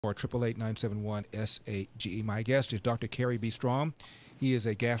or 888-971-SAGE. My guest is Dr. Kerry B. Strom. He is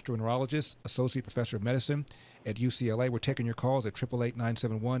a gastroenterologist, associate professor of medicine at UCLA. We're taking your calls at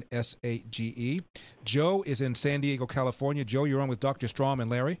 888-971-SAGE. Joe is in San Diego, California. Joe, you're on with Dr. Strom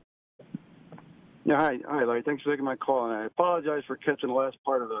and Larry. Yeah, hi, Larry. Thanks for taking my call. And I apologize for catching the last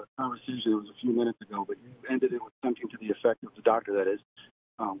part of the conversation. It was a few minutes ago, but you ended it with something to the effect of the doctor, that is,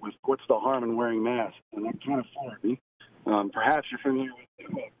 with what's the harm in wearing masks. And that kind of floored me. Perhaps you're familiar with you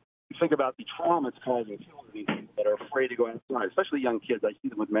think about the trauma it's causing people that are afraid to go outside, especially young kids. I see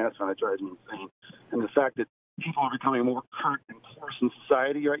them with masks on. It drives me insane. And the fact that people are becoming more curt and coarse in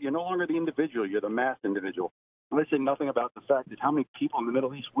society. You're no longer the individual. You're the mass individual. And they say nothing about the fact that how many people in the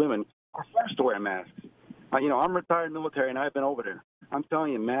Middle East, women, are forced to wear masks. I'm retired military, and I've been over there. I'm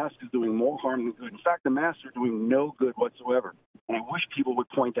telling you, masks is doing more harm than good. In fact, the masks are doing no good whatsoever. And I wish people would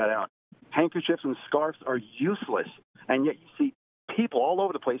point that out. Handkerchiefs and scarves are useless, and yet you see people all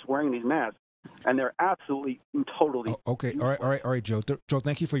over the place wearing these masks, and they're absolutely and totally okay. useless. All right, Joe. Joe,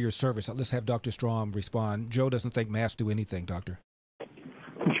 thank you for your service. Let's have Dr. Strom respond. Joe doesn't think masks do anything, Doctor.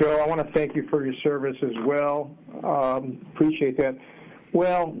 Joe, I want to thank you for your service as well. Appreciate that.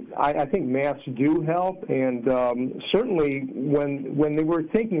 Well, I think masks do help, and certainly when they were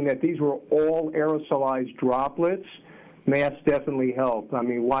thinking that these were all aerosolized droplets, masks definitely help. I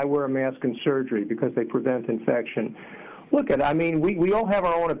mean, why wear a mask in surgery? Because they prevent infection. We all have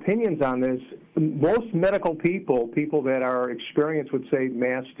our own opinions on this. Most medical people that are experienced would say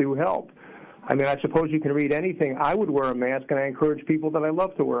masks do help. I mean, I suppose you can read anything. I would wear a mask, and I encourage people that I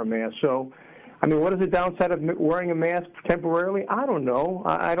love to wear a mask. So, I mean, what is the downside of wearing a mask temporarily? I don't know.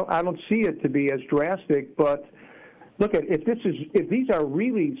 I don't see it to be as drastic. But look, if these are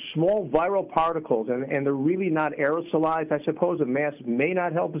really small viral particles and they're really not aerosolized, I suppose a mask may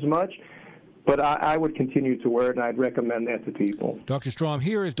not help as much. But I would continue to wear it, and I'd recommend that to people. Dr. Strom,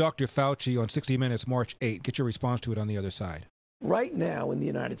 here is Dr. Fauci on 60 Minutes, March 8th. Get your response to it on the other side. Right now in the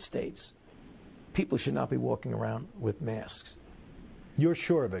United States, people should not be walking around with masks. You're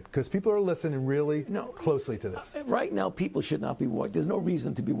sure of it? Because people are listening really closely to this. Right now, people should not be walking. There's no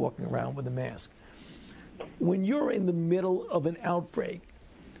reason to be walking around with a mask. When you're in the middle of an outbreak,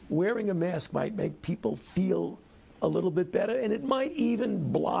 wearing a mask might make people feel a little bit better, and it might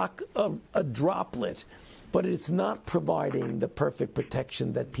even block a droplet, but it's not providing the perfect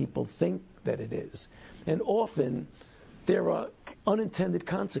protection that people think that it is. And often there are unintended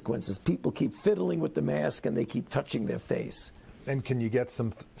consequences. People keep fiddling with the mask and they keep touching their face. And can you get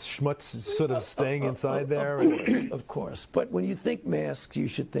some schmutz sort of staying inside there? Of course. But when you think masks, you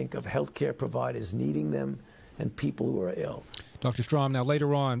should think of healthcare providers needing them and people who are ill. Dr. Strom, now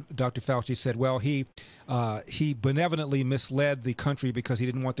later on, Dr. Fauci said, well, he benevolently misled the country because he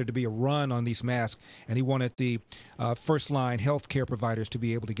didn't want there to be a run on these masks, and he wanted the first-line health care providers to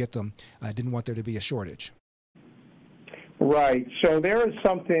be able to get them. Didn't want there to be a shortage. Right. So there is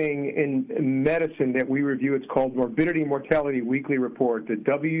something in medicine that we review. It's called Morbidity and Mortality Weekly Report, the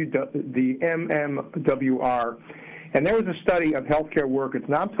MMWR. And there was a study of healthcare workers.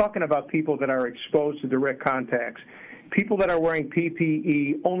 Now I'm talking about people that are exposed to direct contacts. People that are wearing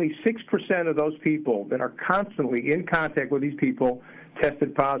PPE, only 6% of those people that are constantly in contact with these people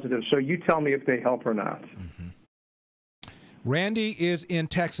tested positive. So you tell me if they help or not. Mm-hmm. Randy is in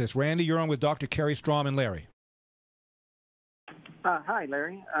Texas. Randy, you're on with Dr. Kerry, Strom, and Larry. Hi,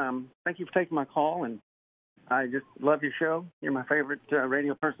 Larry. Thank you for taking my call, and I just love your show. You're my favorite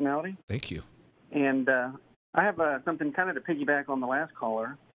radio personality. Thank you. And I have something kind of to piggyback on the last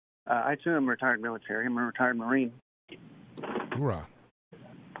caller. I, too, am retired military. I'm a retired Marine. Hoorah.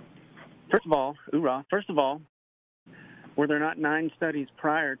 First of all, were there not 9 studies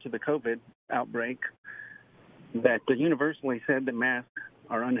prior to the COVID outbreak that universally said that masks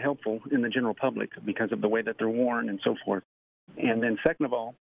are unhelpful in the general public because of the way that they're worn and so forth? And then second of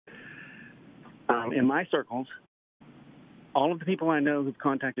all, in my circles, all of the people I know who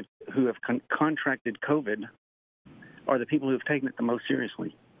have contracted COVID are the people who have taken it the most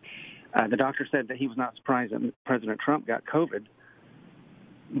seriously. The doctor said that he was not surprised that President Trump got COVID.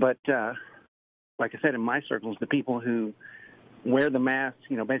 But like I said, in my circles, the people who wear the mask,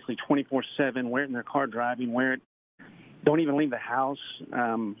 basically 24/7, wear it in their car driving, wear it, don't even leave the house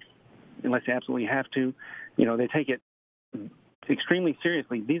unless they absolutely have to. They take it extremely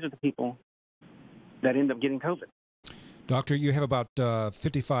seriously. These are the people that end up getting COVID. Doctor, you have about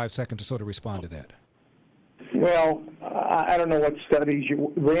 55 seconds to sort of respond to that. Well, I don't know what studies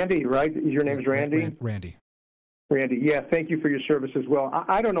Randy, right? Your name is Randy? Randy. Randy, yeah, thank you for your service as well.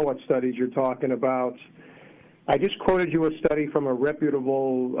 I don't know what studies you're talking about. I just quoted you a study from a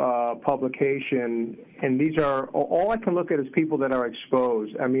reputable publication, and these are, all I can look at is people that are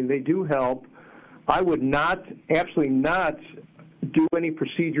exposed. I mean, they do help. I would not, absolutely not, do any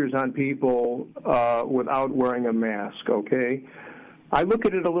procedures on people without wearing a mask, okay? I look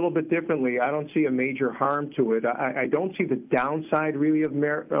at it a little bit differently. I don't see a major harm to it. I don't see the downside, really, of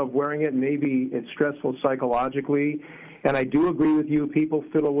wearing it. Maybe it's stressful psychologically. And I do agree with you. People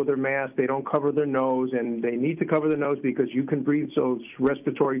fiddle with their mask. They don't cover their nose, and they need to cover their nose because you can breathe those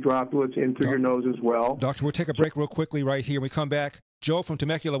respiratory droplets in through your nose as well. Doctor, we'll take a break real quickly right here. When we come back, Joe from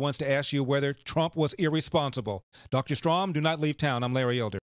Temecula wants to ask you whether Trump was irresponsible. Dr. Strom, do not leave town. I'm Larry Elder.